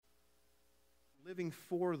living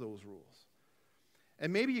for those rules.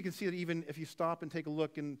 And maybe you can see that even if you stop and take a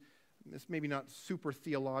look, and it's maybe not super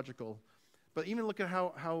theological, but even look at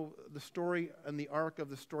how the story and the arc of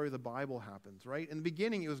the story of the Bible happens, right? In the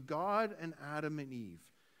beginning, it was God and Adam and Eve.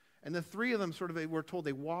 And the three of them we're told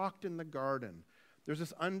they walked in the garden. There's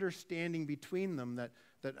this understanding between them that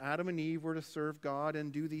Adam and Eve were to serve God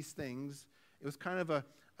and do these things. It was kind of a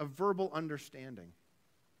verbal understanding.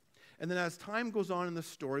 And then as time goes on in the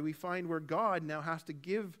story, we find where God now has to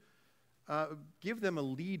give them a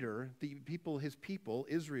leader, his people,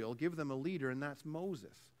 Israel, give them a leader, and that's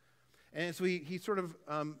Moses. And so he sort of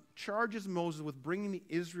charges Moses with bringing the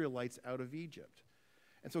Israelites out of Egypt.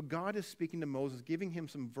 And so God is speaking to Moses, giving him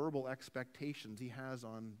some verbal expectations he has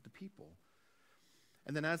on the people.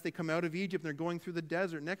 And then as they come out of Egypt and they're going through the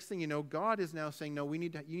desert, next thing you know, God is now saying, no, you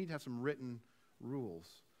need to have some written rules.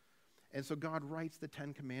 And so God writes the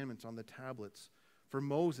 10 Commandments on the tablets for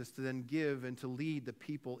Moses to then give and to lead the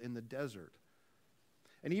people in the desert.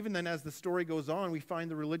 And even then, as the story goes on, we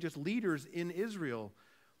find the religious leaders in Israel,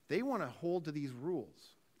 they want to hold to these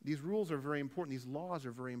rules. These rules are very important. These laws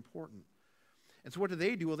are very important. And so what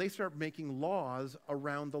do? Well, they start making laws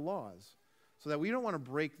around the laws so that we don't want to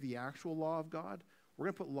break the actual law of God. We're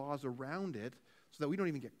going to put laws around it so that we don't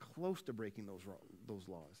even get close to breaking those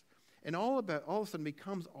laws. And all of a sudden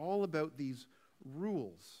becomes all about these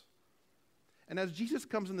rules. And as Jesus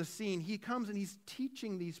comes in the scene, he comes and he's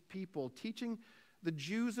teaching these people, teaching the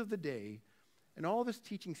Jews of the day, and all this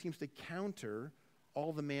teaching seems to counter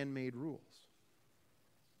all the man-made rules.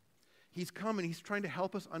 He's come and he's trying to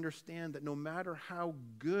help us understand that no matter how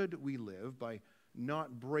good we live by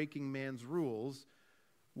not breaking man's rules,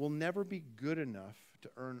 we'll never be good enough to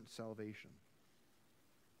earn salvation.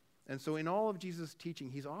 And so in all of Jesus' teaching,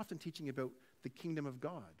 he's often teaching about the kingdom of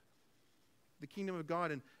God. The kingdom of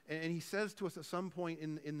God. And he says to us at some point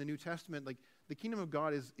in the New Testament, like, the kingdom of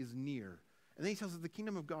God is near. And then he tells us the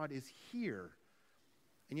kingdom of God is here.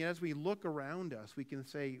 And yet as we look around us, we can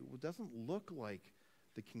say, well, it doesn't look like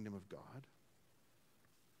the kingdom of God.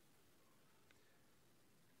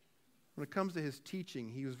 When it comes to his teaching,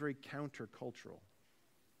 he was very countercultural.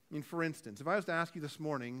 I mean, for instance, if I was to ask you this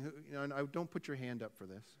morning, and don't put your hand up for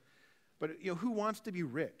this, but who wants to be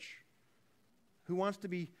rich? Who wants to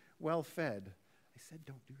be well-fed? I said,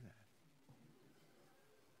 don't do that.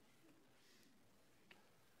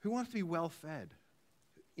 Who wants to be well-fed?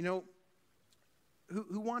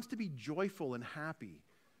 Who wants to be joyful and happy?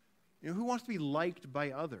 Who wants to be liked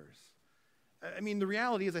by others? I mean, the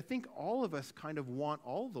reality is I think all of us kind of want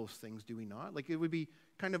all those things, do we not? Like, it would be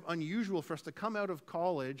kind of unusual for us to come out of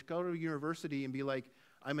college, go to university, and be like,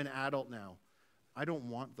 I'm an adult now. I don't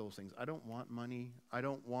want those things. I don't want money. I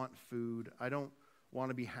don't want food. I don't want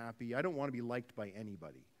to be happy. I don't want to be liked by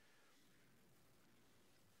anybody.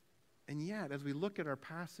 And yet, as we look at our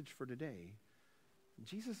passage for today,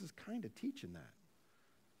 Jesus is kind of teaching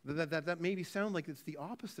that. That maybe sound like it's the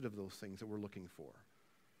opposite of those things that we're looking for.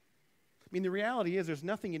 I mean, the reality is there's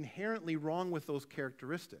nothing inherently wrong with those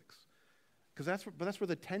characteristics. But that's where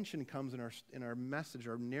the tension comes in our message,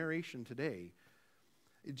 our narration today.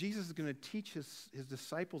 Jesus is going to teach his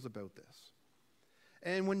disciples about this.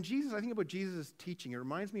 And when I think about Jesus' teaching, it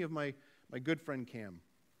reminds me of my good friend Cam.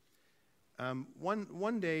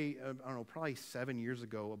 One day, I don't know, probably 7 years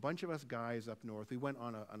ago, a bunch of us guys up north, we went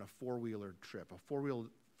on a four-wheeler trip, a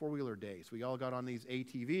four-wheeler day. So we all got on these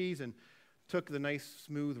ATVs and took the nice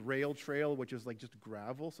smooth rail trail, which is like just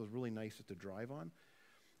gravel, so it was really nice just to drive on.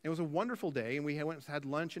 It was a wonderful day, and we had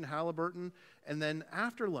lunch in Halliburton, and then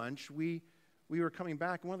after lunch, we were coming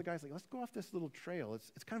back, and one of the guys was like, let's go off this little trail.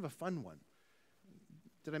 It's kind of a fun one.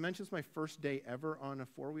 Did I mention it's my first day ever on a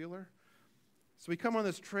four-wheeler? So we come on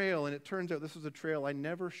this trail, and it turns out this was a trail I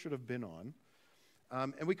never should have been on.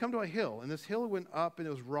 And we come to a hill, and this hill went up, and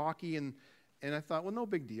it was rocky, and I thought, well, no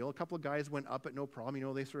big deal. A couple of guys went up it, no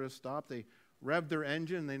problem. They sort of stopped. They revved their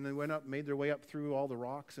engine, and then they went up, made their way up through all the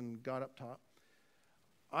rocks and got up top.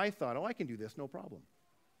 I thought, I can do this, no problem.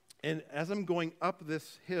 And as I'm going up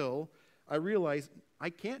this hill, I realized I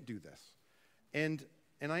can't do this. And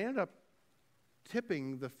I ended up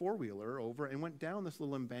tipping the four-wheeler over and went down this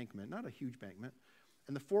little embankment, not a huge embankment,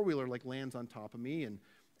 and the four-wheeler lands on top of me,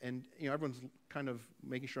 and everyone's kind of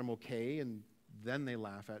making sure I'm okay, and then they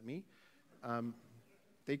laugh at me.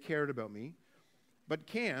 They cared about me. But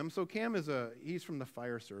Cam he's from the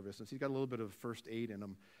fire service, and so he's got a little bit of first aid in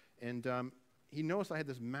him, and he noticed I had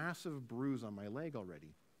this massive bruise on my leg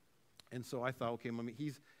already. And so I thought, okay,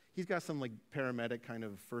 he's got some paramedic kind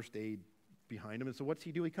of first aid behind him. And so what's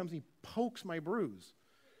he do? He comes and he pokes my bruise.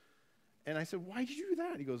 And I said, why did you do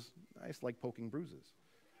that? He goes, I just like poking bruises.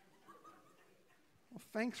 Well,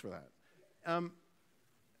 thanks for that.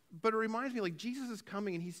 But it reminds me, like, Jesus is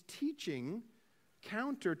coming and he's teaching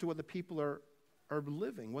counter to what the people are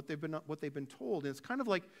living, what they've been told. And it's kind of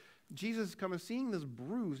like Jesus is coming, seeing this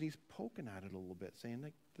bruise, and he's poking at it a little bit, saying,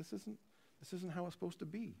 like, this isn't how it's supposed to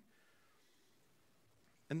be.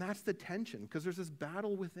 And that's the tension, because there's this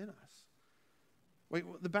battle within us. Wait,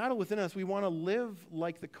 the battle within us, we want to live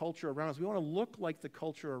like the culture around us. We want to look like the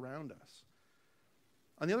culture around us.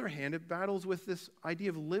 On the other hand, it battles with this idea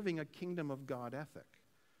of living a kingdom of God ethic.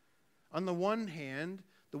 On the one hand,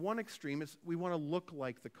 the one extreme is we want to look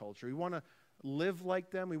like the culture. We want to live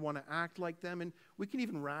like them. We want to act like them. And we can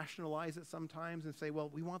even rationalize it sometimes and say, well,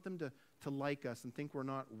 we want them to like us and think we're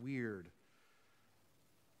not weird.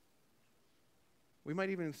 We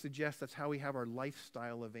might even suggest that's how we have our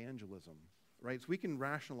lifestyle evangelism, right? So we can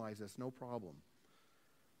rationalize this, no problem.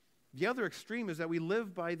 The other extreme is that we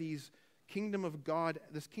live by this kingdom of God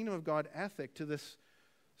ethic, to this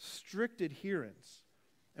strict adherence.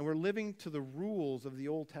 And we're living to the rules of the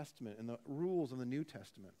Old Testament and the rules of the New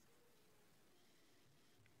Testament.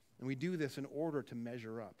 And we do this in order to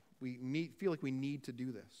measure up. We feel like we need to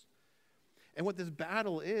do this. And what this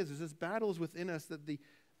battle is this battle is within us that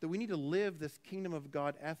we need to live this kingdom of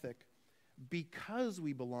God ethic because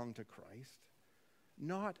we belong to Christ,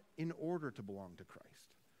 not in order to belong to Christ.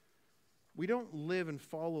 We don't live and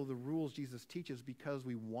follow the rules Jesus teaches because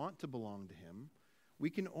we want to belong to him. We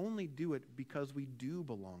can only do it because we do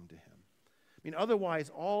belong to him. I mean, otherwise,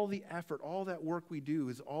 all the effort, all that work we do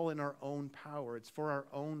is all in our own power. It's for our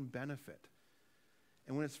own benefit.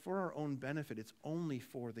 And when it's for our own benefit, it's only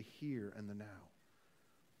for the here and the now.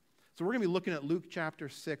 So we're going to be looking at Luke chapter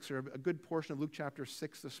 6, or a good portion of Luke chapter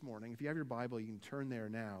 6 this morning. If you have your Bible, you can turn there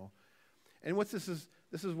now. And this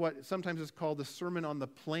is what sometimes is called the Sermon on the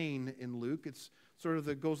Plain in Luke. It's sort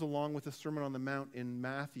of goes along with the Sermon on the Mount in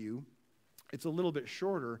Matthew. It's a little bit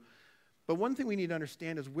shorter. But one thing we need to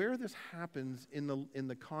understand is where this happens in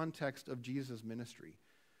the context of Jesus' ministry.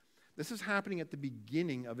 This is happening at the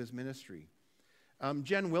beginning of his ministry.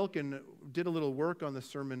 Jen Wilkin did a little work on the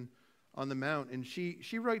Sermon on the Mount, and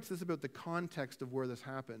she writes this about the context of where this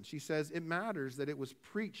happens. She says, it matters that it was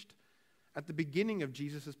preached at the beginning of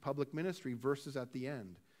Jesus' public ministry versus at the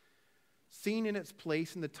end. Seen in its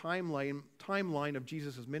place in the timeline of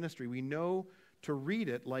Jesus' ministry, we know to read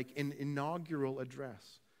it like an inaugural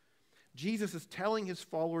address. Jesus is telling his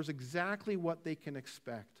followers exactly what they can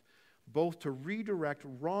expect, both to redirect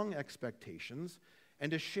wrong expectations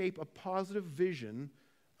and to shape a positive vision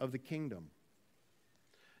of the kingdom.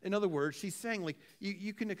 In other words, she's saying, like,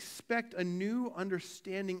 you can expect a new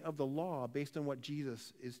understanding of the law based on what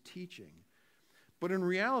Jesus is teaching. But in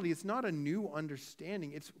reality, it's not a new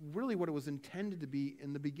understanding. It's really what it was intended to be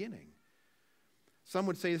in the beginning. Some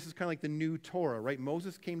would say this is kind of like the new Torah, right?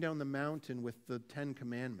 Moses came down the mountain with the 10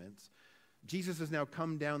 Commandments. Jesus has now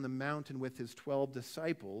come down the mountain with his 12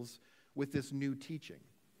 disciples with this new teaching.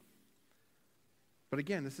 But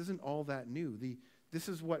again, this isn't all that new. This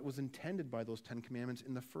is what was intended by those 10 Commandments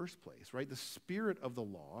in the first place, right? The spirit of the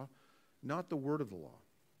law, not the word of the law.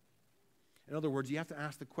 In other words, you have to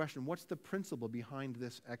ask the question, what's the principle behind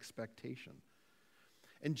this expectation?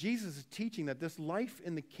 And Jesus is teaching that this life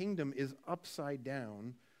in the kingdom is upside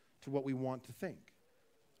down to what we want to think.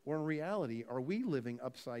 Or in reality, are we living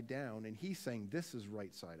upside down? And he's saying this is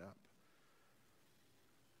right side up.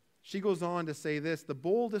 She goes on to say this, the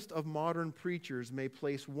boldest of modern preachers may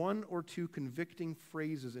place one or two convicting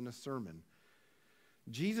phrases in a sermon.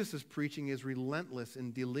 Jesus' preaching is relentless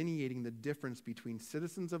in delineating the difference between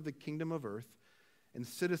citizens of the kingdom of earth and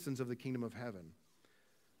citizens of the kingdom of heaven.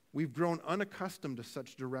 We've grown unaccustomed to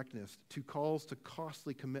such directness, to calls to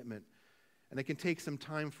costly commitment, and it can take some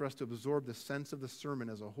time for us to absorb the sense of the sermon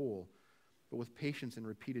as a whole, but with patience and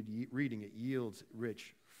repeated reading, it yields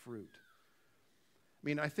rich fruit. I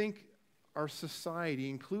mean, I think our society,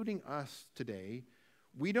 including us today,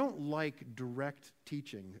 we don't like direct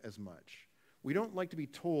teaching as much. We don't like to be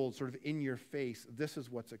told sort of in your face, this is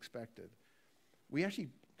what's expected. We actually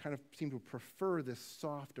kind of seem to prefer this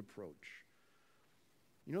soft approach.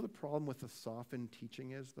 You know the problem with the softened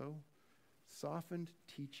teaching is, though? Softened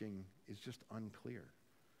teaching is just unclear.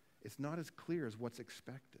 It's not as clear as what's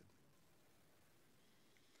expected.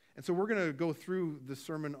 And so we're going to go through the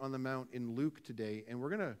Sermon on the Mount in Luke today, and we're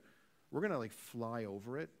going to like fly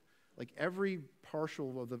over it. Like every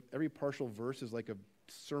partial verse is like a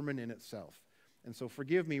sermon in itself. And so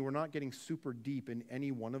forgive me, we're not getting super deep in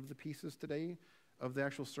any one of the pieces today of the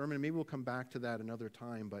actual sermon. And maybe we'll come back to that another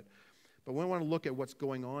time. But we want to look at what's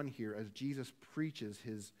going on here as Jesus preaches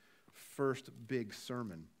his first big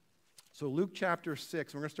sermon. So Luke chapter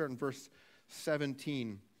 6, we're going to start in verse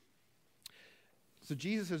 17. So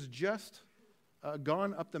Jesus has just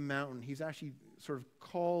gone up the mountain, he's actually sort of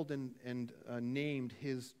called and named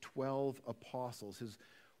his 12 apostles,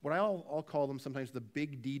 what I'll call them sometimes the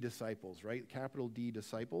big D disciples, right? Capital D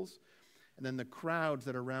disciples. And then the crowds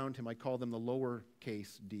that are around him, I call them the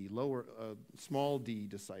lowercase d, small d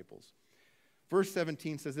disciples. Verse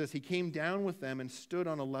 17 says this, he came down with them and stood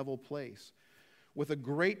on a level place with a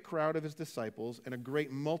great crowd of his disciples and a great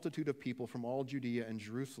multitude of people from all Judea and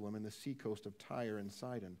Jerusalem and the seacoast of Tyre and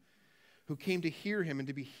Sidon, who came to hear him and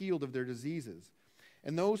to be healed of their diseases.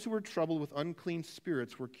 And those who were troubled with unclean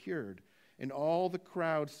spirits were cured, and all the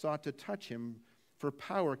crowd sought to touch him, for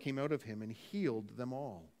power came out of him and healed them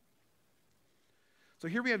all. So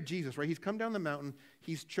here we have Jesus, right? He's come down the mountain.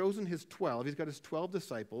 He's chosen his 12. He's got his 12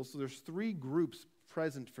 disciples. So there's 3 groups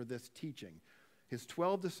present for this teaching. His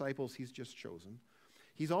 12 disciples he's just chosen.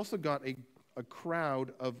 He's also got a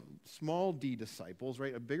crowd of small d disciples,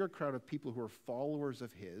 right? A bigger crowd of people who are followers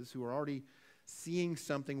of his, who are already seeing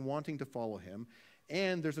something, wanting to follow him.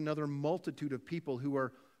 And there's another multitude of people who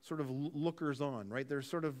are sort of lookers on, right? They're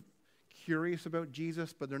sort of curious about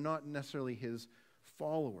Jesus, but they're not necessarily his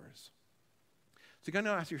followers. So you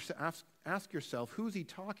got to ask yourself, who's he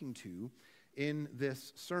talking to in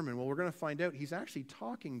this sermon? Well, we're going to find out he's actually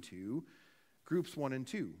talking to groups 1 and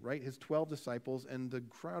 2, right? His 12 disciples and the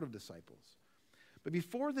crowd of disciples. But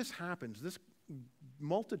before this happens, this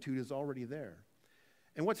multitude is already there.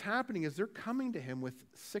 And what's happening is they're coming to him with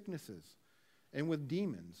sicknesses and with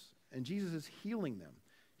demons, and Jesus is healing them.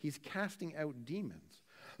 He's casting out demons.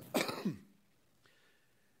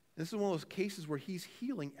 This is one of those cases where he's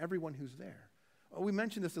healing everyone who's there. We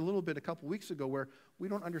mentioned this a little bit a couple weeks ago, where we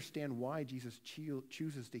don't understand why Jesus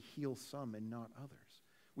chooses to heal some and not others.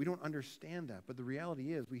 We don't understand that, but the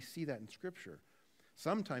reality is we see that in Scripture.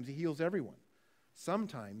 Sometimes he heals everyone.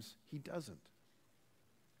 Sometimes he doesn't.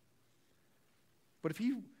 But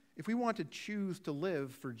if we want to choose to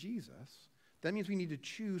live for Jesus, that means we need to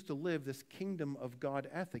choose to live this kingdom of God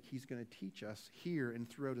ethic he's going to teach us here and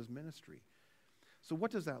throughout his ministry. So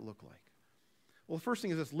what does that look like? Well, the first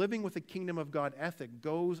thing is this: living with the kingdom of God ethic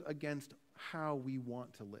goes against how we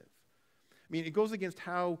want to live. I mean, it goes against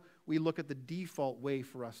how we look at the default way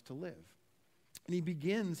for us to live. And he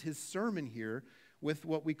begins his sermon here with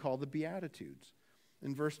what we call the Beatitudes.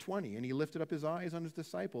 In verse 20, and he lifted up his eyes on his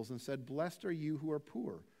disciples and said, "Blessed are you who are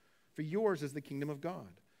poor, for yours is the kingdom of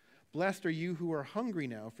God. Blessed are you who are hungry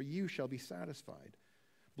now, for you shall be satisfied.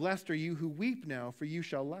 Blessed are you who weep now, for you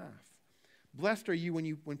shall laugh. Blessed are you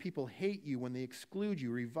when people hate you, when they exclude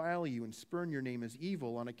you, revile you, and spurn your name as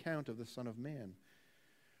evil on account of the Son of Man.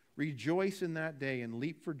 Rejoice in that day and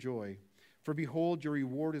leap for joy, for behold, your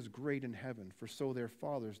reward is great in heaven, for so their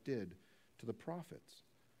fathers did to the prophets.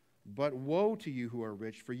 But woe to you who are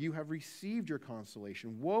rich, for you have received your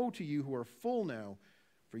consolation. Woe to you who are full now,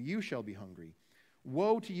 for you shall be hungry.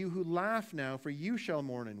 Woe to you who laugh now, for you shall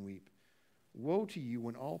mourn and weep. Woe to you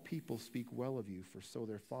when all people speak well of you, for so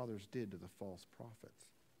their fathers did to the false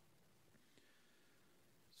prophets."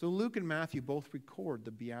 So Luke and Matthew both record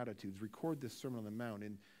the Beatitudes, record this Sermon on the Mount.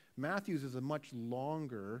 And Matthew's is a much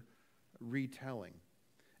longer retelling.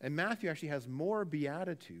 And Matthew actually has more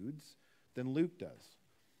Beatitudes than Luke does.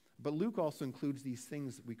 But Luke also includes these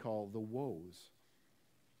things that we call the woes.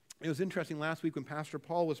 It was interesting last week when Pastor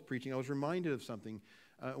Paul was preaching, I was reminded of something.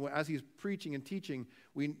 As he's preaching and teaching,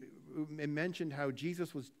 it mentioned how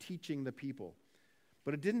Jesus was teaching the people.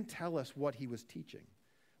 But it didn't tell us what he was teaching.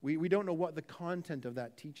 We don't know what the content of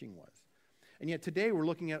that teaching was. And yet today we're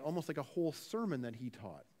looking at almost like a whole sermon that he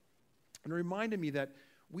taught. And it reminded me that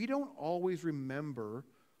we don't always remember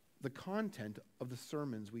the content of the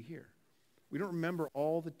sermons we hear. We don't remember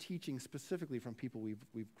all the teaching specifically from people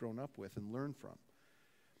we've grown up with and learned from.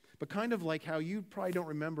 But kind of like how you probably don't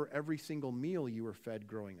remember every single meal you were fed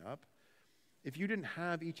growing up, if you didn't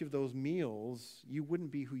have each of those meals, you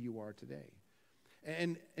wouldn't be who you are today.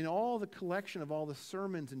 And all the collection of all the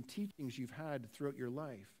sermons and teachings you've had throughout your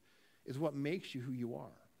life is what makes you who you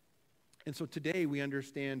are. And so today we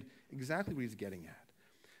understand exactly what he's getting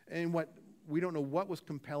at. And we don't know what was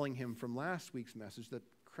compelling him from last week's message, that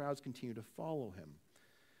crowds continue to follow him.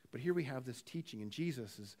 But here we have this teaching, and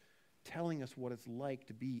Jesus is telling us what it's like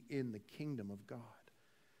to be in the kingdom of God.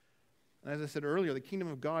 And as I said earlier, the kingdom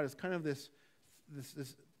of God is kind of this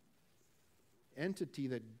entity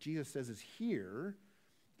that Jesus says is here,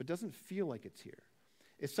 but doesn't feel like it's here.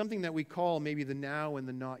 It's something that we call maybe the now and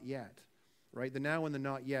the not yet, right? The now and the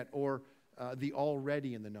not yet, or the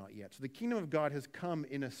already and the not yet. So the kingdom of God has come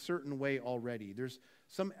in a certain way already. There's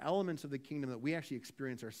some elements of the kingdom that we actually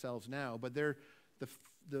experience ourselves now, but they're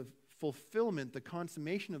the fulfillment, the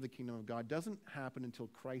consummation of the kingdom of God doesn't happen until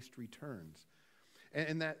Christ returns.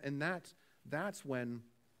 And that that's when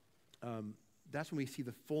we see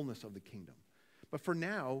the fullness of the kingdom. But for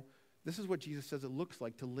now, this is what Jesus says it looks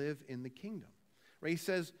like to live in the kingdom. Right? He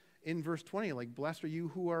says in verse 20, like, blessed are you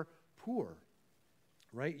who are poor.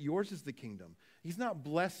 Right? Yours is the kingdom. He's not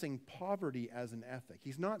blessing poverty as an ethic.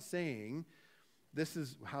 He's not saying this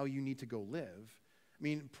is how you need to go live. I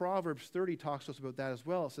mean, Proverbs 30 talks to us about that as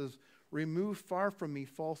well. It says, remove far from me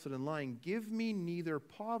falsehood and lying. Give me neither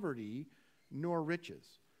poverty nor riches.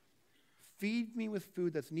 Feed me with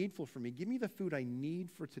food that's needful for me. Give me the food I need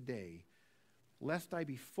for today, lest I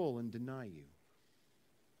be full and deny you.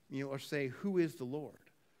 You know, or say, who is the Lord?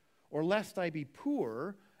 Or lest I be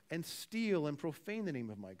poor and steal and profane the name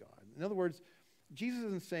of my God. In other words, Jesus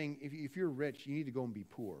isn't saying if you're rich, you need to go and be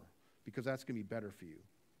poor because that's going to be better for you.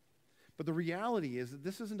 But the reality is that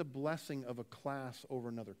this isn't a blessing of a class over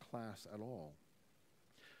another class at all.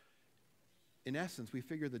 In essence, we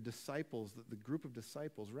figure the disciples, the group of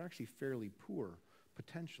disciples, were actually fairly poor,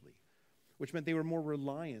 potentially, which meant they were more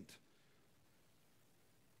reliant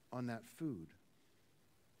on that food.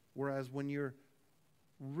 Whereas when you're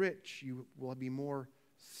rich, you will be more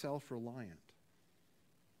self-reliant.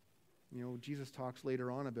 You know, Jesus talks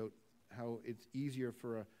later on about how it's easier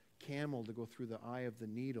for a camel to go through the eye of the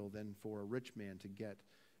needle than for a rich man to get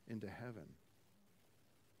into heaven.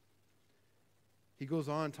 He goes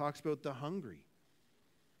on and talks about the hungry.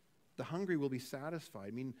 The hungry will be satisfied.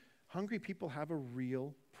 I mean, hungry people have a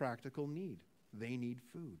real practical need. They need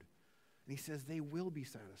food. And he says they will be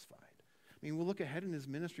satisfied. I mean, we'll look ahead in his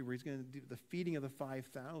ministry where he's going to do the feeding of the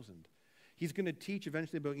 5,000. He's going to teach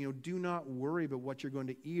eventually about, you know, do not worry about what you're going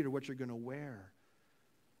to eat or what you're going to wear.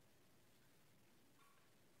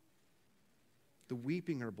 The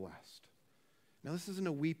weeping are blessed. Now, this isn't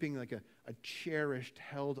a weeping like a cherished,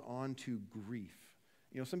 held on to grief.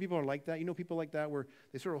 You know, some people are like that. You know people like that where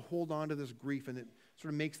they sort of hold on to this grief and it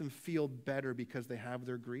sort of makes them feel better because they have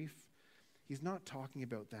their grief. He's not talking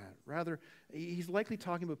about that. Rather, he's likely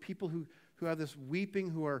talking about people who have this weeping,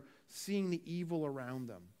 who are seeing the evil around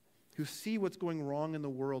them, who see what's going wrong in the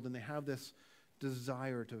world, and they have this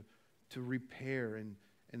desire to repair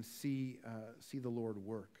and see the Lord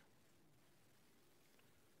work.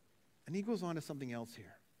 And he goes on to something else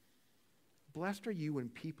here. Blessed are you when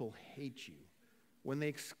people hate you, when they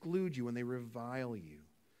exclude you, when they revile you.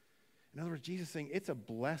 In other words, Jesus is saying it's a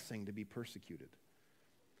blessing to be persecuted.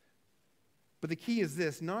 But the key is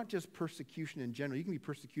this, not just persecution in general. You can be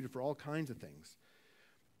persecuted for all kinds of things.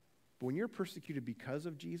 But when you're persecuted because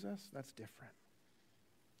of Jesus, that's different.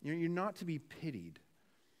 You're not to be pitied.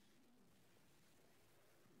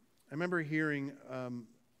 I remember hearing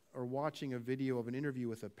or watching a video of an interview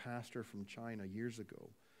with a pastor from China years ago.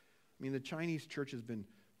 I mean, the Chinese church has been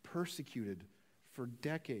persecuted for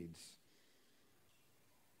decades.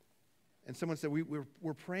 And someone said,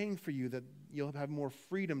 we're praying for you that you'll have more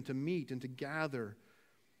freedom to meet and to gather.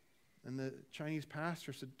 And the Chinese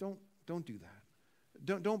pastor said, don't do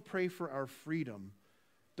that. Don't pray for our freedom.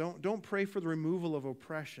 Don't pray for the removal of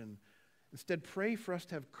oppression. Instead, pray for us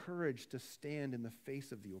to have courage to stand in the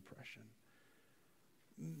face of the oppression.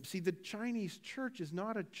 See, the Chinese church is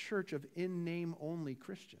not a church of in-name only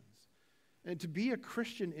Christians. And to be a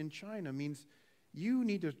Christian in China means you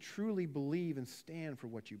need to truly believe and stand for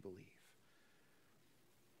what you believe.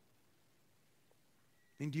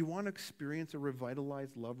 And do you want to experience a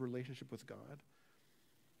revitalized love relationship with God?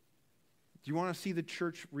 Do you want to see the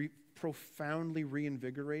church profoundly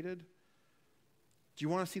reinvigorated? Do you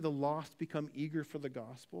want to see the lost become eager for the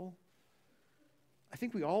gospel? I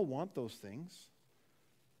think we all want those things.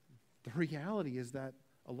 The reality is that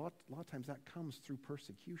a lot of times that comes through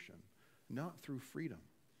persecution, not through freedom.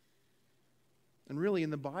 And really, in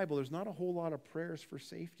the Bible, there's not a whole lot of prayers for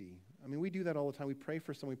safety. I mean, we do that all the time. We pray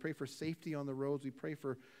for someone. We pray for safety on the roads. We pray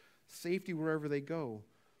for safety wherever they go.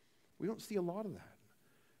 We don't see a lot of that.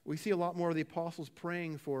 We see a lot more of the apostles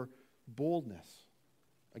praying for boldness,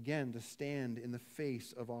 again, to stand in the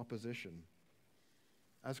face of opposition.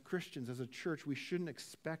 As Christians, as a church, we shouldn't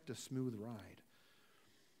expect a smooth ride.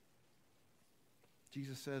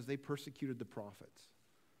 Jesus says they persecuted the prophets.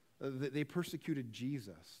 They persecuted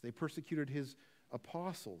Jesus. They persecuted his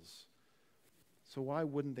apostles. So why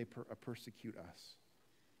wouldn't they persecute us?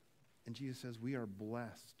 And Jesus says we are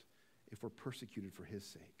blessed if we're persecuted for his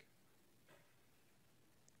sake.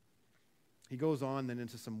 He goes on then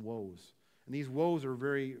into some woes. And these woes are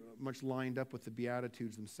very much lined up with the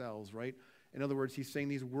Beatitudes themselves, right? In other words, he's saying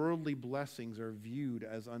these worldly blessings are viewed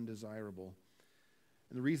as undesirable.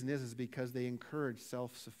 And the reason is because they encourage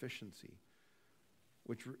self-sufficiency,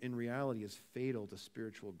 which in reality is fatal to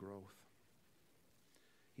spiritual growth.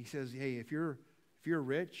 He says, hey, if you're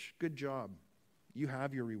rich, good job. You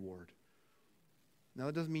have your reward. Now,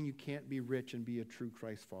 that doesn't mean you can't be rich and be a true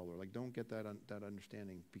Christ follower. Like, don't get that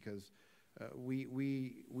understanding, because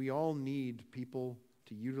we all need people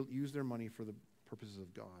to use their money for the purposes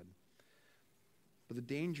of God. But the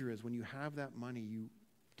danger is when you have that money, you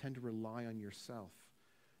tend to rely on yourself.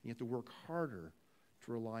 You have to work harder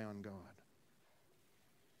to rely on God.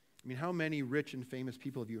 I mean, how many rich and famous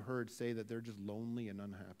people have you heard say that they're just lonely and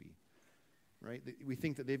unhappy? Right? We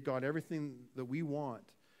think that they've got everything that we want,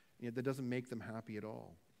 and yet that doesn't make them happy at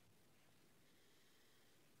all.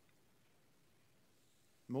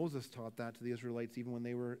 Moses taught that to the Israelites even when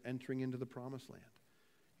they were entering into the promised land.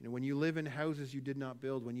 You know, when you live in houses you did not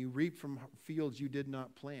build, when you reap from fields you did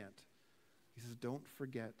not plant, he says, don't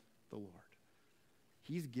forget the Lord.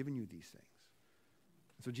 He's given you these things.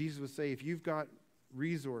 So Jesus would say, if you've got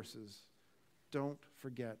resources, don't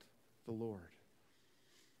forget the Lord.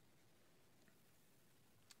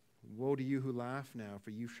 Woe to you who laugh now, for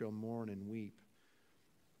you shall mourn and weep.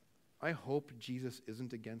 I hope Jesus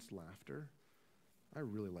isn't against laughter. I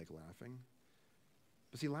really like laughing.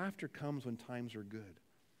 But see, laughter comes when times are good.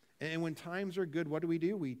 And when times are good, what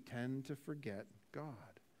do? We tend to forget God.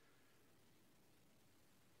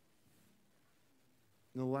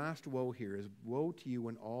 And the last woe here is, woe to you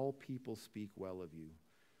when all people speak well of you.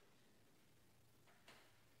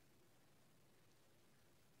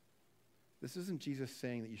 This isn't Jesus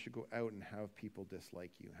saying that you should go out and have people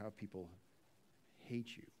dislike you, have people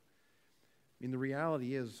hate you. I mean, the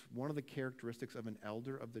reality is, one of the characteristics of an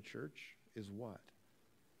elder of the church is what?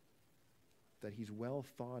 That he's well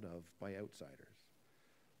thought of by outsiders.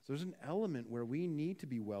 So there's an element where we need to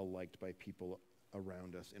be well liked by people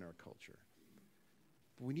around us in our culture.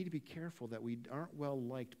 But we need to be careful that we aren't well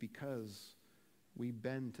liked because we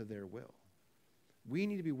bend to their will. We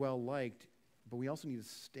need to be well liked, but we also need to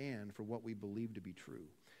stand for what we believe to be true.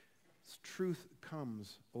 Truth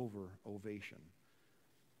comes over ovation.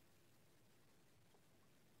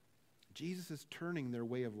 Jesus is turning their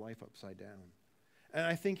way of life upside down. And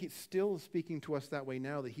I think he's still speaking to us that way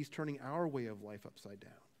now, that he's turning our way of life upside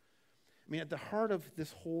down. I mean, at the heart of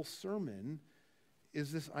this whole sermon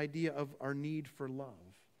is this idea of our need for love.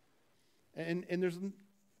 And there's,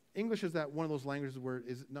 English is that one of those languages where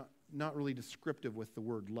it's not really descriptive with the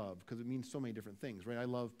word love, because it means so many different things, right? I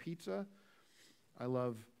love pizza. I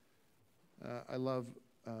love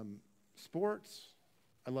sports.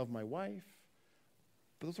 I love my wife.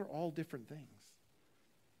 But those are all different things.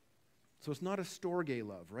 So it's not a storge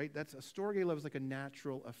love, right? A storge love is like a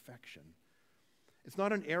natural affection. It's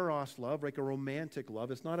not an eros love, like a romantic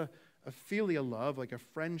love. It's not a philia love, like a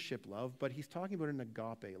friendship love, but he's talking about an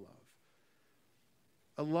agape love.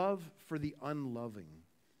 A love for the unloving.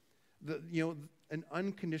 An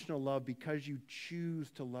unconditional love because you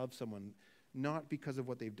choose to love someone, not because of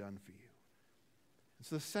what they've done for you. And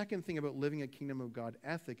so the second thing about living a kingdom of God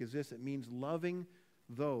ethic is this: it means loving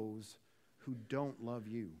those who don't love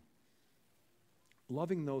you.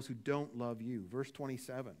 Loving those who don't love you. Verse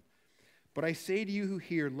 27. But I say to you who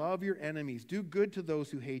hear, love your enemies, do good to those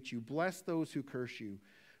who hate you, bless those who curse you,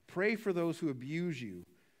 pray for those who abuse you.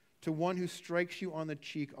 To one who strikes you on the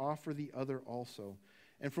cheek, offer the other also.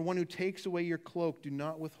 And for one who takes away your cloak, do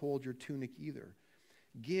not withhold your tunic either.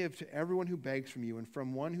 Give to everyone who begs from you, and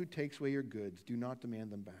from one who takes away your goods, do not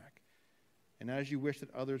demand them back. And as you wish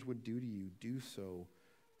that others would do to you, do so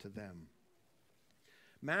to them.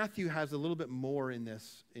 Matthew has a little bit more in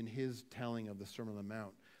his telling of the Sermon on the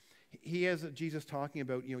Mount. He has Jesus talking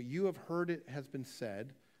about, you have heard it has been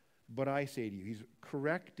said, but I say to you. He's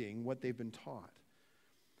correcting what they've been taught.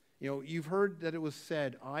 You've heard that it was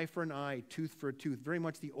said, eye for an eye, tooth for a tooth, very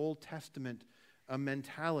much the Old Testament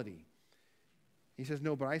mentality. He says,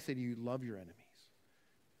 no, but I say to you, love your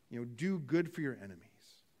enemies. Do good for your enemies.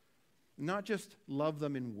 Not just love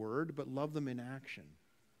them in word, but love them in action.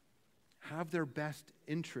 Have their best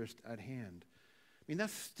interest at hand. I mean,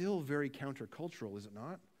 that's still very countercultural, is it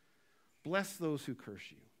not? Bless those who curse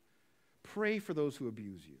you. Pray for those who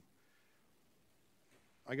abuse you.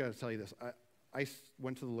 I got to tell you this. I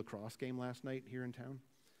went to the lacrosse game last night here in town,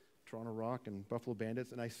 Toronto Rock and Buffalo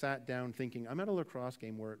Bandits, and I sat down thinking, I'm at a lacrosse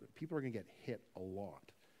game where people are going to get hit a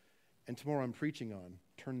lot. And tomorrow I'm preaching on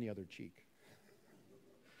turn the other cheek.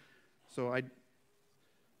 So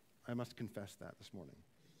I must confess that this morning.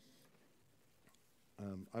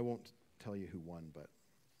 I won't tell you who won, but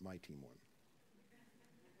my team won.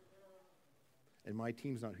 And my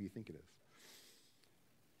team's not who you think it is.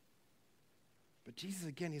 But Jesus,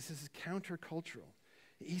 again, he says it's countercultural.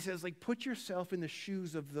 He says, put yourself in the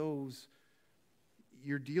shoes of those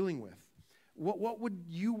you're dealing with. What would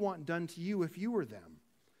you want done to you if you were them?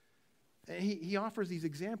 And he offers these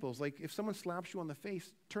examples, like if someone slaps you on the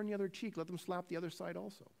face, turn the other cheek, let them slap the other side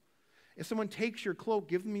also. If someone takes your cloak,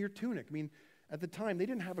 give them your tunic. I mean, at the time, they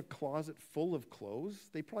didn't have a closet full of clothes.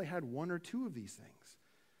 They probably had one or two of these things.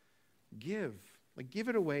 Give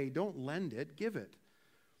it away. Don't lend it, give it.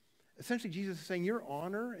 Essentially, Jesus is saying your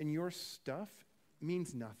honor and your stuff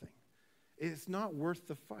means nothing. It's not worth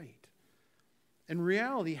the fight. In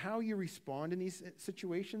reality, how you respond in these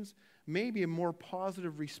situations may be a more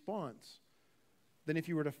positive response than if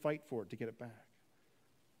you were to fight for it to get it back.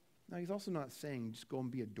 Now, he's also not saying just go and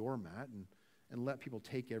be a doormat and let people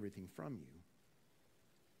take everything from you.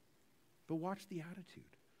 But watch the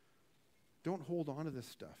attitude. Don't hold on to this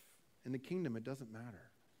stuff. In the kingdom, it doesn't matter.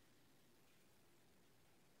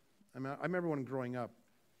 I remember when growing up,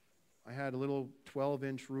 I had a little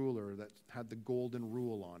 12-inch ruler that had the golden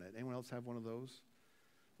rule on it. Anyone else have one of those?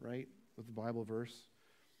 Right? With the Bible verse.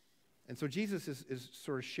 And so Jesus is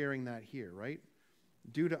sort of sharing that here, right?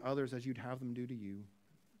 Do to others as you'd have them do to you.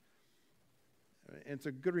 And it's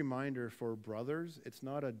a good reminder for brothers. It's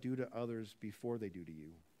not a do to others before they do to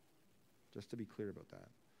you. Just to be clear about that.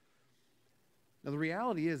 Now, the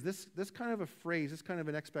reality is this kind of a phrase, this kind of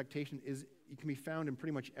an expectation it can be found in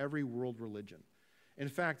pretty much every world religion. In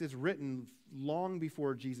fact, it's written long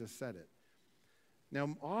before Jesus said it.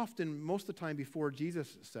 Now, often, most of the time before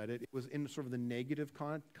Jesus said it, it was in sort of the negative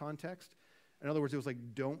context. In other words, it was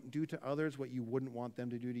like, don't do to others what you wouldn't want them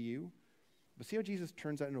to do to you. But see how Jesus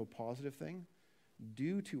turns that into a positive thing?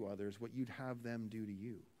 Do to others what you'd have them do to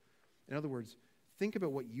you. In other words, think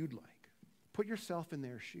about what you'd like. Put yourself in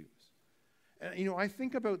their shoes. And, I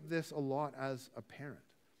think about this a lot as a parent.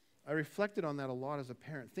 I reflected on that a lot as a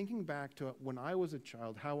parent, thinking back to when I was a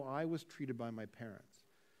child, how I was treated by my parents.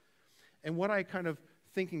 And what I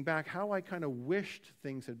thinking back, how I wished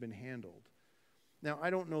things had been handled. Now,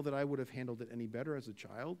 I don't know that I would have handled it any better as a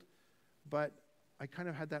child, but I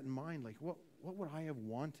had that in mind, like, what would I have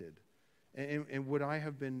wanted? And would I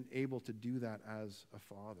have been able to do that as a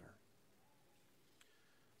father?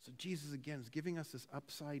 So Jesus, again, is giving us this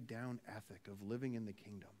upside-down ethic of living in the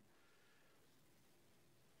kingdom.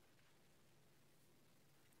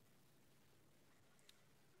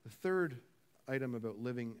 The third item about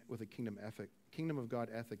living with a kingdom of God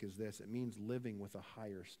ethic is this. It means living with a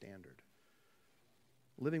higher standard.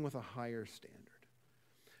 Living with a higher standard.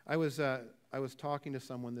 I was talking to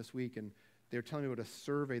someone this week, and they were telling me about a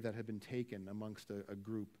survey that had been taken amongst a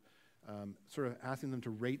group, sort of asking them to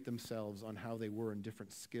rate themselves on how they were in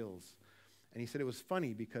different skills. And he said it was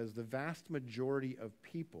funny because the vast majority of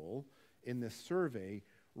people in this survey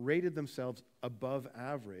rated themselves above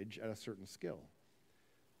average at a certain skill.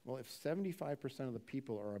 Well, if 75% of the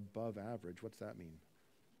people are above average, what's that mean?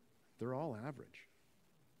 They're all average,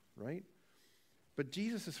 right? But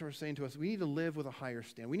Jesus is sort of saying to us, we need to live with a higher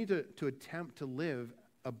standard. We need to attempt to live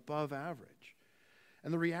above average.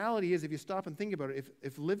 And the reality is, if you stop and think about it,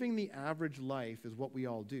 if living the average life is what we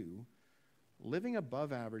all do, living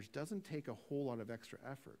above average doesn't take a whole lot of extra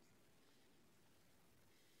effort.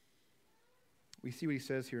 We see what he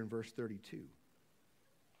says here in verse 32.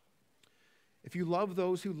 If you love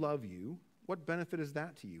those who love you, what benefit is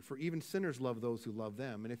that to you? For even sinners love those who love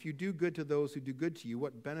them. And if you do good to those who do good to you,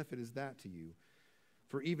 what benefit is that to you?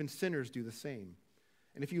 For even sinners do the same.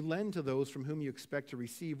 And if you lend to those from whom you expect to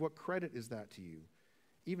receive, what credit is that to you?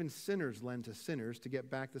 Even sinners lend to sinners to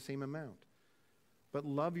get back the same amount. But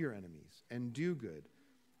love your enemies and do good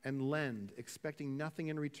and lend, expecting nothing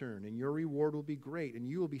in return, and your reward will be great, and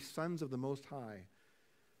you will be sons of the Most High,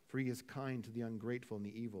 for he is kind to the ungrateful and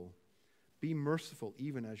the evil. Be merciful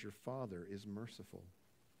even as your Father is merciful.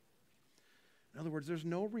 In other words, there's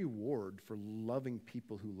no reward for loving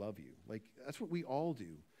people who love you. Like, that's what we all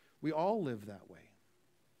do. We all live that way.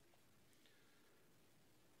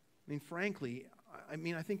 I mean, frankly,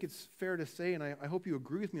 I think it's fair to say, and I hope you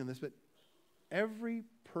agree with me on this, but every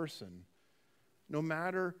person, no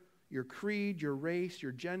matter your creed, your race,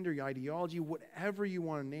 your gender, your ideology, whatever you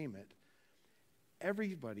want to name it,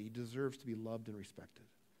 everybody deserves to be loved and respected.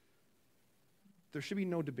 There should be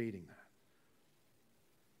no debating that.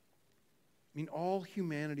 I mean, all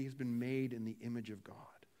humanity has been made in the image of God.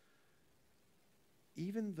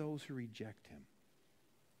 Even those who reject him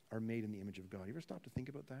are made in the image of God. You ever stop to think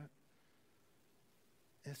about that?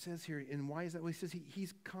 And it says here, and why is that? Well, he says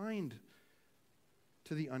he's kind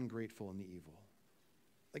to the ungrateful and the evil.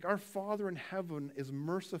 Like, our Father in heaven is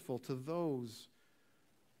merciful to those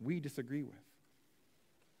we disagree with.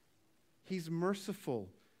 He's merciful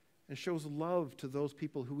and shows love to those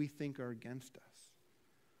people who we think are against us.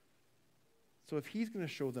 So if he's going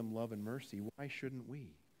to show them love and mercy, why shouldn't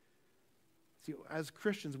we? See, as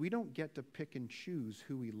Christians, we don't get to pick and choose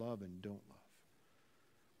who we love and don't love.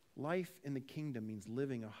 Life in the kingdom means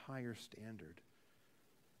living a higher standard.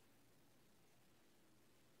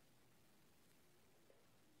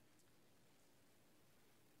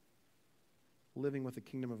 Living with the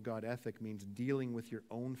kingdom of God ethic means dealing with your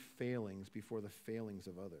own failings before the failings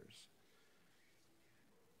of others.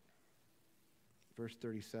 Verse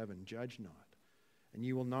 37, judge not, and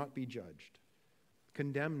you will not be judged.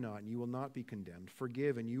 Condemn not, and you will not be condemned.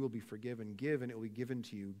 Forgive, and you will be forgiven. Give, and it will be given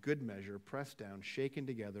to you. Good measure, pressed down, shaken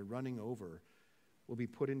together, running over, will be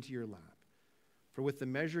put into your lap. For with the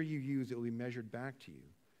measure you use, it will be measured back to you.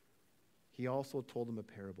 He also told them a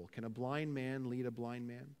parable. Can a blind man lead a blind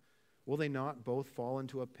man? Will they not both fall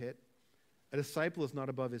into a pit? A disciple is not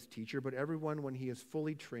above his teacher, but everyone, when he is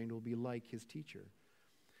fully trained, will be like his teacher.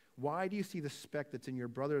 Why do you see the speck that's in your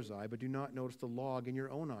brother's eye, but do not notice the log in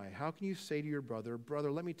your own eye? How can you say to your brother,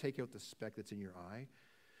 brother, let me take out the speck that's in your eye,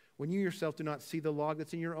 when you yourself do not see the log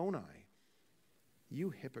that's in your own eye? You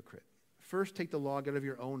hypocrite. First take the log out of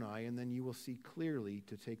your own eye, and then you will see clearly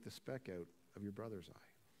to take the speck out of your brother's eye.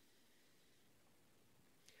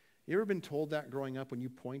 You ever been told that growing up when you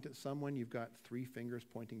point at someone, you've got 3 fingers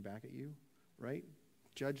pointing back at you, right?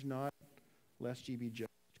 Judge not, lest ye be judged.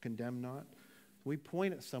 Condemn not. We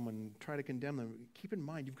point at someone and try to condemn them. Keep in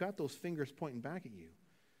mind, you've got those fingers pointing back at you.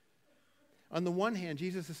 On the one hand,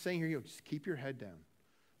 Jesus is saying here, just keep your head down.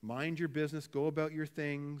 Mind your business. Go about your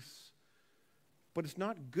things. But it's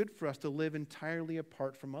not good for us to live entirely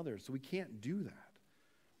apart from others, so we can't do that.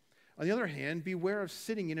 On the other hand, beware of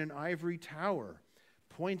sitting in an ivory tower,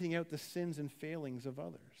 pointing out the sins and failings of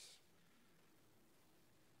others.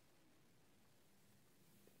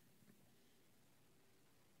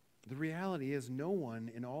 The reality is no one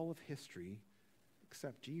in all of history,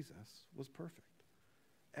 except Jesus, was perfect.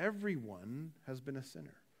 Everyone has been a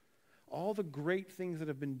sinner. All the great things that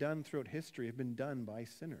have been done throughout history have been done by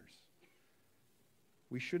sinners.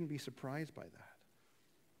 We shouldn't be surprised by that.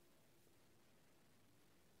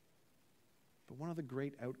 But one of the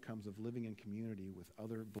great outcomes of living in community with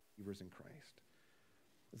other believers in Christ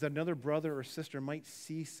is that another brother or sister might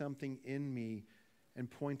see something in me and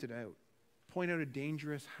point it out. Point out a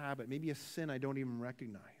dangerous habit, maybe a sin I don't even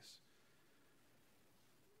recognize.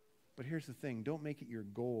 But here's the thing, don't make it your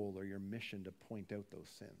goal or your mission to point out those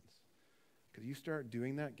sins. Because you start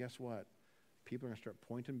doing that, guess what? People are going to start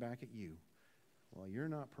pointing back at you. Well, you're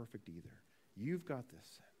not perfect either. You've got this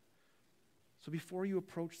sin. So before you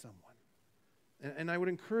approach someone, and I would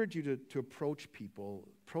encourage you to approach people,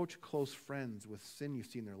 approach close friends with sin you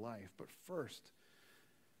see in their life, but first,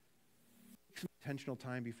 take some intentional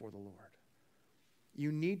time before the Lord.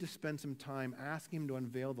 You need to spend some time asking him to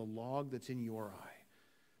unveil the log that's in your eye.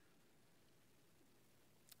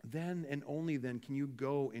 Then and only then can you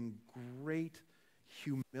go in great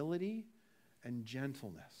humility and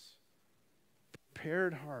gentleness.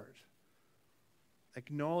 Prepared heart.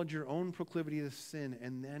 Acknowledge your own proclivity to sin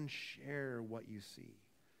and then share what you see.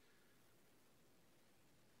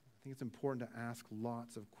 I think it's important to ask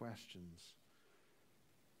lots of questions.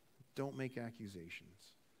 Don't make accusations.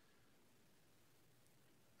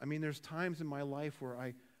 I mean, there's times in my life where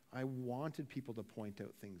I wanted people to point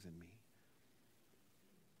out things in me.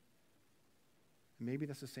 Maybe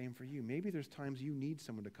that's the same for you. Maybe there's times you need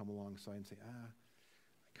someone to come alongside and say,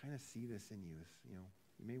 I kind of see this in you.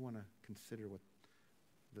 You may want to consider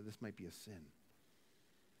that this might be a sin.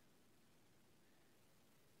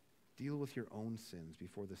 Deal with your own sins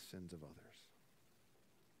before the sins of others.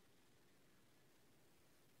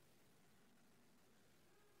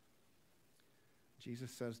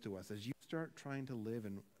 Jesus says to us, as you start trying to live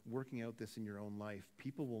and working out this in your own life,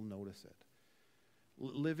 people will notice it.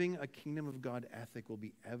 Living a kingdom of God ethic will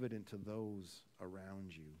be evident to those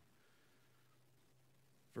around you.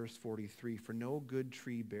 Verse 43, for no good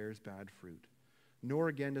tree bears bad fruit, nor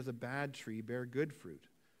again does a bad tree bear good fruit.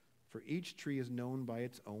 For each tree is known by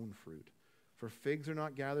its own fruit. For figs are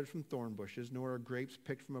not gathered from thorn bushes, nor are grapes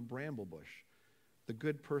picked from a bramble bush. The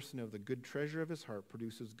good person of the good treasure of his heart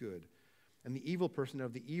produces good, and the evil person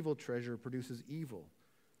of the evil treasure produces evil.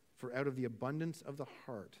 For out of the abundance of the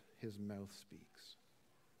heart his mouth speaks.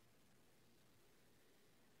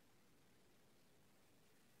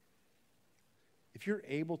 If you're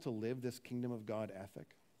able to live this kingdom of God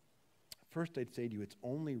ethic, first I'd say to you, it's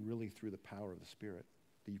only really through the power of the Spirit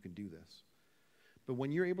that you can do this. But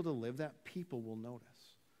when you're able to live that, people will notice.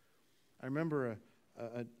 I remember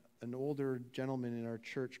an older gentleman in our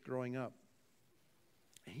church growing up,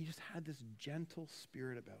 and he just had this gentle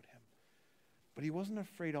spirit about him. But he wasn't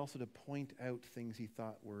afraid also to point out things he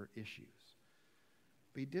thought were issues.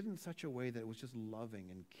 But he did it in such a way that it was just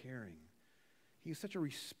loving and caring. He was such a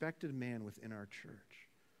respected man within our church.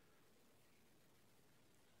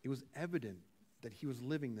 It was evident that he was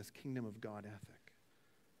living this kingdom of God ethic.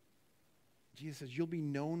 Jesus says, you'll be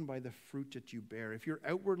known by the fruit that you bear. If you're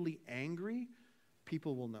outwardly angry,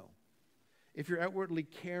 people will know. If you're outwardly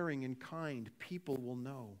caring and kind, people will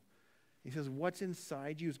know. He says, what's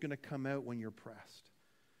inside you is going to come out when you're pressed.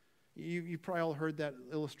 You've probably all heard that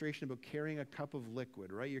illustration about carrying a cup of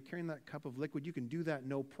liquid, right? You're carrying that cup of liquid. You can do that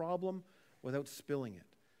no problem without spilling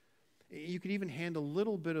it. You could even handle a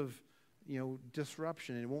little bit of,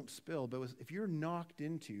 disruption and it won't spill. But if you're knocked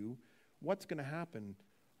into, what's going to happen?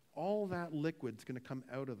 All that liquid's going to come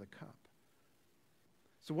out of the cup.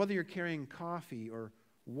 So whether you're carrying coffee or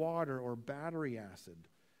water or battery acid,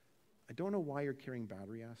 I don't know why you're carrying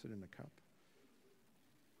battery acid in a cup.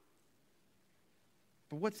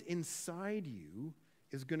 But what's inside you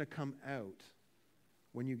is going to come out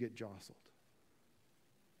when you get jostled.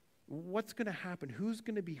 What's going to happen? Who's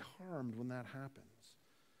going to be harmed when that happens?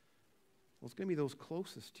 Well, it's going to be those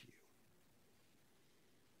closest to you.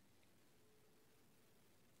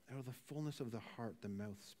 Out of the fullness of the heart, the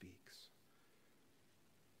mouth speaks.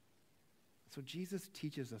 So Jesus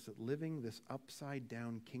teaches us that living this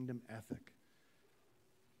upside-down kingdom ethic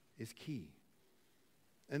is key.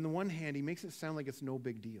 On the one hand, he makes it sound like it's no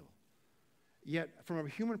big deal. Yet, from a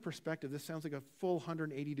human perspective, this sounds like a full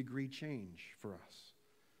 180-degree change for us.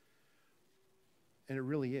 And it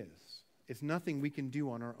really is. It's nothing we can do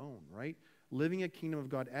on our own, right? Living a kingdom of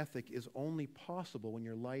God ethic is only possible when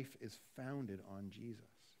your life is founded on Jesus.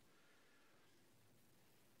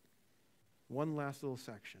 One last little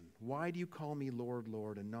section. Why do you call me Lord,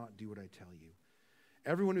 Lord, and not do what I tell you?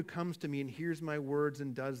 Everyone who comes to me and hears my words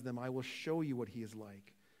and does them, I will show you what he is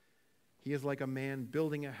like. He is like a man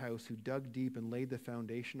building a house who dug deep and laid the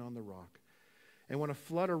foundation on the rock. And when a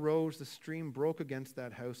flood arose, the stream broke against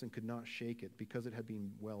that house and could not shake it because it had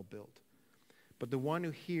been well built. But the one who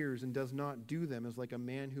hears and does not do them is like a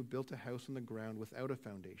man who built a house on the ground without a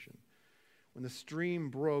foundation. When the stream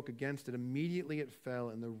broke against it, immediately it fell,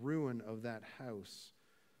 and the ruin of that house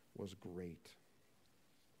was great.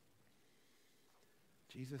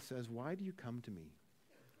 Jesus says, why do you come to me?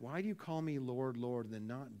 Why do you call me Lord, Lord, and then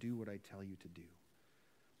not do what I tell you to do?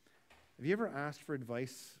 Have you ever asked for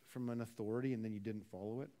advice from an authority and then you didn't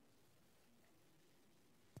follow it?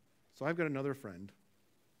 So I've got another friend.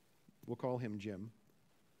 We'll call him Jim,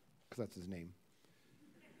 because that's his name.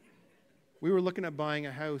 We were looking at buying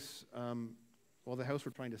a house, the house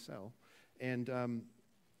we're trying to sell, and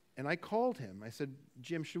I called him. I said,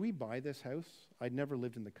 Jim, should we buy this house? I'd never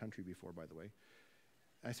lived in the country before, by the way.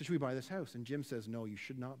 I said, should we buy this house? And Jim says, no, you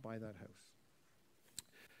should not buy that house.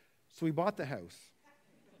 So we bought the house.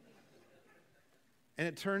 And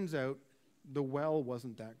it turns out the well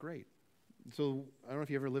wasn't that great. So I don't know if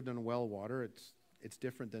you ever lived on well water. It's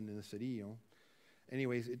different than in the city,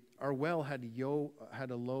 Anyways, our well had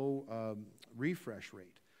a low refresh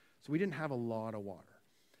rate. So we didn't have a lot of water.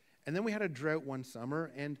 And then we had a drought one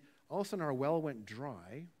summer, and all of a sudden our well went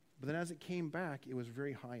dry, but then as it came back, it was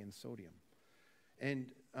very high in sodium. And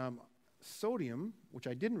sodium, which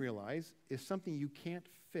I didn't realize, is something you can't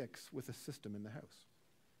fix with a system in the house.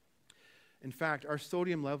 In fact, our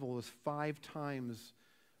sodium level was 5 times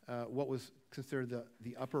what was considered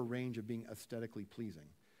the upper range of being aesthetically pleasing.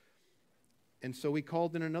 And so we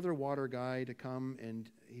called in another water guy to come, and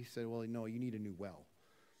he said, well, no, you need a new well.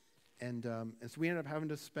 And so we ended up having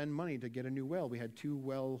to spend money to get a new well. We had 2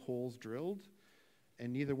 well holes drilled,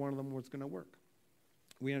 and neither one of them was going to work.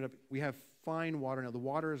 We have fine water now. The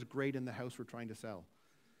water is great in the house we're trying to sell.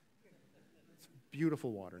 It's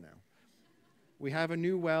beautiful water now. We have a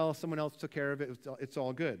new well. Someone else took care of it. It's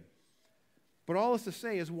all good. But all this to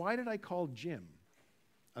say is, why did I call Jim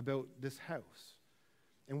about this house?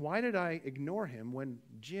 And why did I ignore him when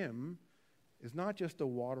Jim is not just a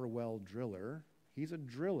water well driller, he's a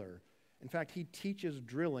driller. In fact, he teaches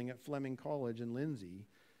drilling at Fleming College in Lindsay.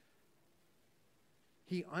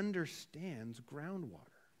 He understands groundwater.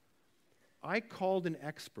 I called an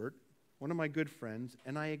expert, one of my good friends,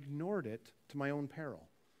 and I ignored it to my own peril,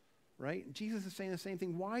 right? Jesus is saying the same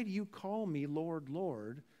thing. Why do you call me Lord,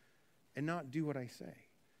 Lord, and not do what I say?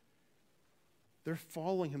 They're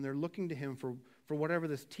following him. They're looking to him for whatever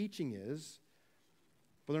this teaching is,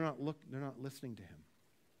 but they're not listening to him.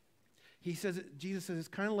 Jesus says it's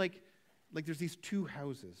kind of like there's these 2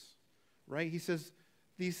 houses, right? He says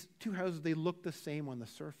these 2 houses, they look the same on the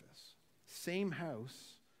surface. Same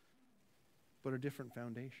house, but a different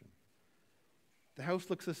foundation. The house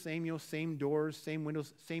looks the same, same doors, same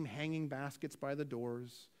windows, same hanging baskets by the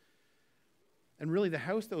doors. And really, the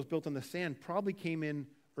house that was built on the sand probably came in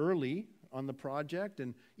early, on the project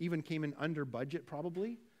and even came in under budget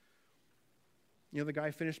probably. The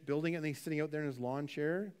guy finished building it and he's sitting out there in his lawn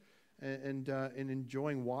chair and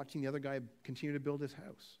enjoying watching the other guy continue to build his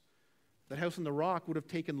house. That house on the rock would have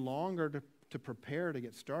taken longer to prepare, to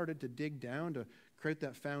get started, to dig down, to create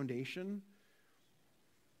that foundation.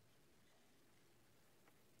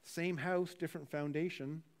 Same house, different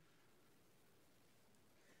foundation.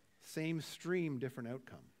 Same stream, different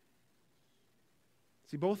outcome.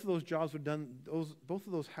 See, both of those jobs would have done, both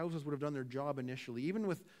of those houses would have done their job initially. Even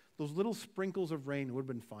with those little sprinkles of rain, it would have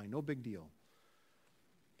been fine, no big deal.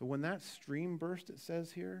 But when that stream burst, it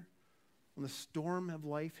says here, when the storm of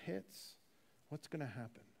life hits, what's going to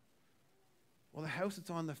happen? Well, the house that's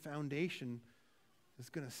on the foundation is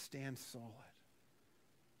going to stand solid.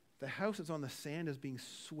 The house that's on the sand is being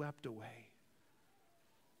swept away.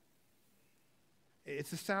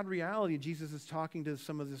 It's a sad reality Jesus is talking to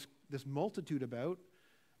some of this multitude about.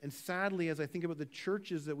 And sadly, as I think about the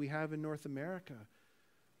churches that we have in North America,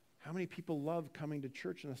 how many people love coming to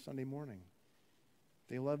church on a Sunday morning?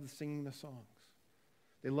 They love singing the songs.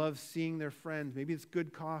 They love seeing their friends. Maybe it's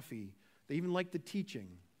good coffee. They even like the teaching.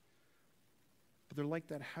 But they're like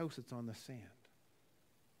that house that's on the sand.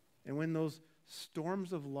 And when those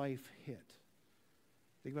storms of life hit,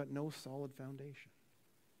 they've got no solid foundation.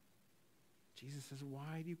 Jesus says,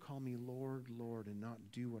 why do you call me Lord, Lord, and not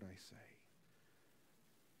do what I say?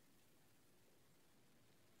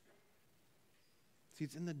 See,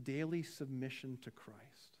 it's in the daily submission to Christ.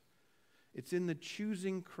 It's in the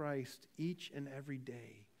choosing Christ each and every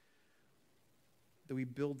day that we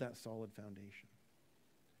build that solid foundation.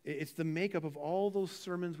 It's the makeup of all those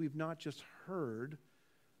sermons we've not just heard,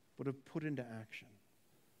 but have put into action.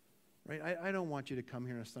 Right? I don't want you to come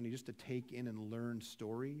here on a Sunday just to take in and learn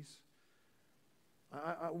stories.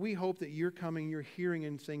 We hope that you're coming, you're hearing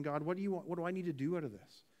and saying, God, what do you want? What do I need to do out of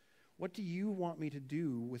this? What do you want me to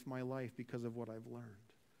do with my life because of what I've learned?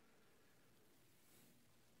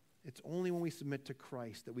 It's only when we submit to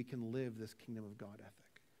Christ that we can live this kingdom of God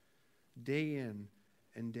ethic. Day in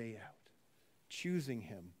and day out. Choosing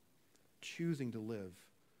Him. Choosing to live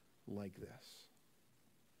like this.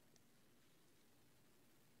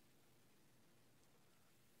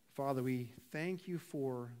 Father, we thank you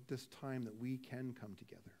for this time that we can come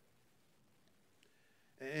together.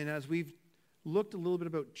 And as we've looked a little bit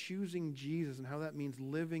about choosing Jesus and how that means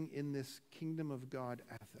living in this kingdom of God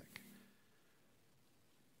ethic,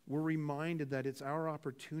 we're reminded that it's our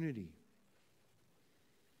opportunity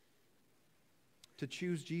to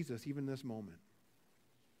choose Jesus even in this moment.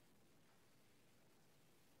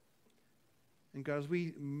 And God, as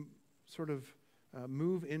we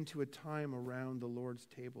move into a time around the Lord's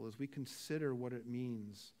table, as we consider what it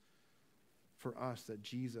means for us that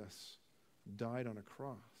Jesus died on a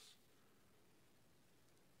cross,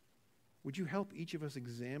 would you help each of us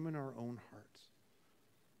examine our own hearts?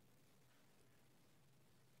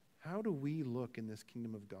 How do we look in this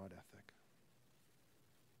kingdom of God ethic?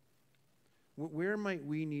 Where might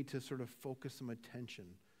we need to sort of focus some attention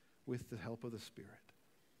with the help of the Spirit?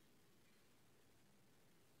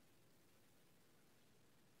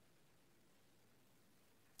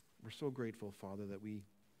 We're so grateful, Father, that we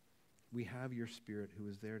have your Spirit who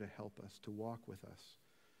is there to help us, to walk with us,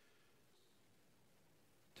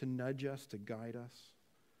 to nudge us, to guide us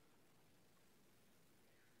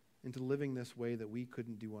into living this way that we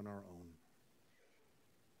couldn't do on our own.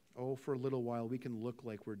 Oh, for a little while we can look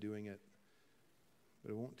like we're doing it,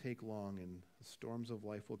 but it won't take long and the storms of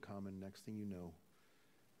life will come and next thing you know,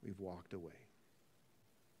 we've walked away.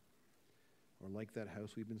 Or like that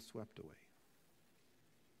house, we've been swept away.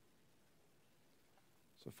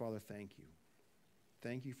 So, Father, thank you.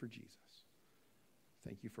 Thank you for Jesus.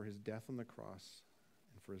 Thank you for his death on the cross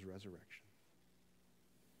and for his resurrection.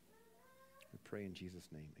 We pray in Jesus'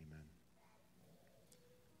 name, amen.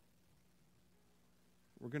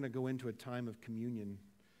 We're going to go into a time of communion.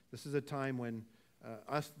 This is a time when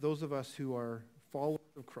those of us who are followers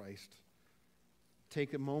of Christ,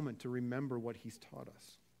 take a moment to remember what he's taught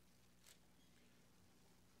us.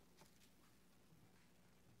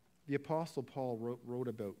 The Apostle Paul wrote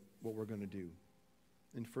about what we're going to do.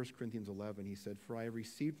 In 1 Corinthians 11, he said, "For I have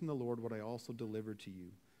received from the Lord what I also delivered to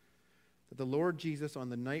you, that the Lord Jesus, on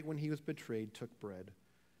the night when he was betrayed, took bread.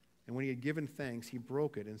 And when he had given thanks, he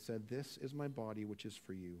broke it and said, 'This is my body, which is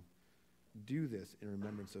for you. Do this in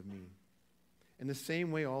remembrance of me.' In the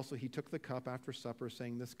same way also he took the cup after supper,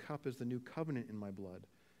 saying, 'This cup is the new covenant in my blood.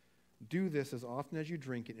 Do this as often as you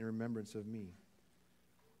drink it in remembrance of me.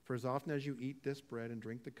 For as often as you eat this bread and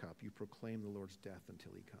drink the cup, you proclaim the Lord's death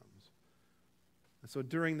until he comes.'" And so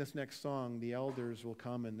during this next song, the elders will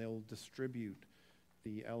come and they'll distribute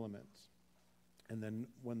the elements. And then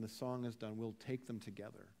when the song is done, we'll take them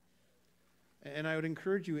together. And I would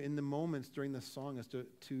encourage you in the moments during the song is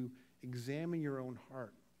to examine your own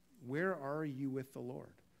heart. Where are you with the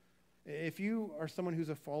Lord? If you are someone who's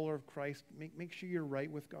a follower of Christ, make sure you're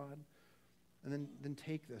right with God, and then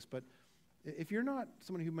take this. But if you're not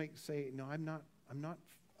someone who might say, no, I'm not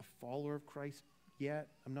a follower of Christ yet,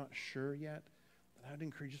 I'm not sure yet, then I would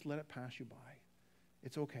encourage you, just let it pass you by.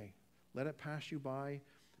 It's okay. Let it pass you by.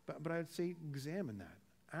 But I would say examine that.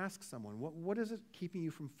 Ask someone, what is it keeping you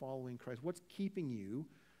from following Christ? What's keeping you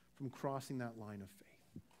from crossing that line of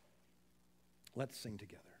faith? Let's sing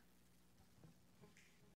together.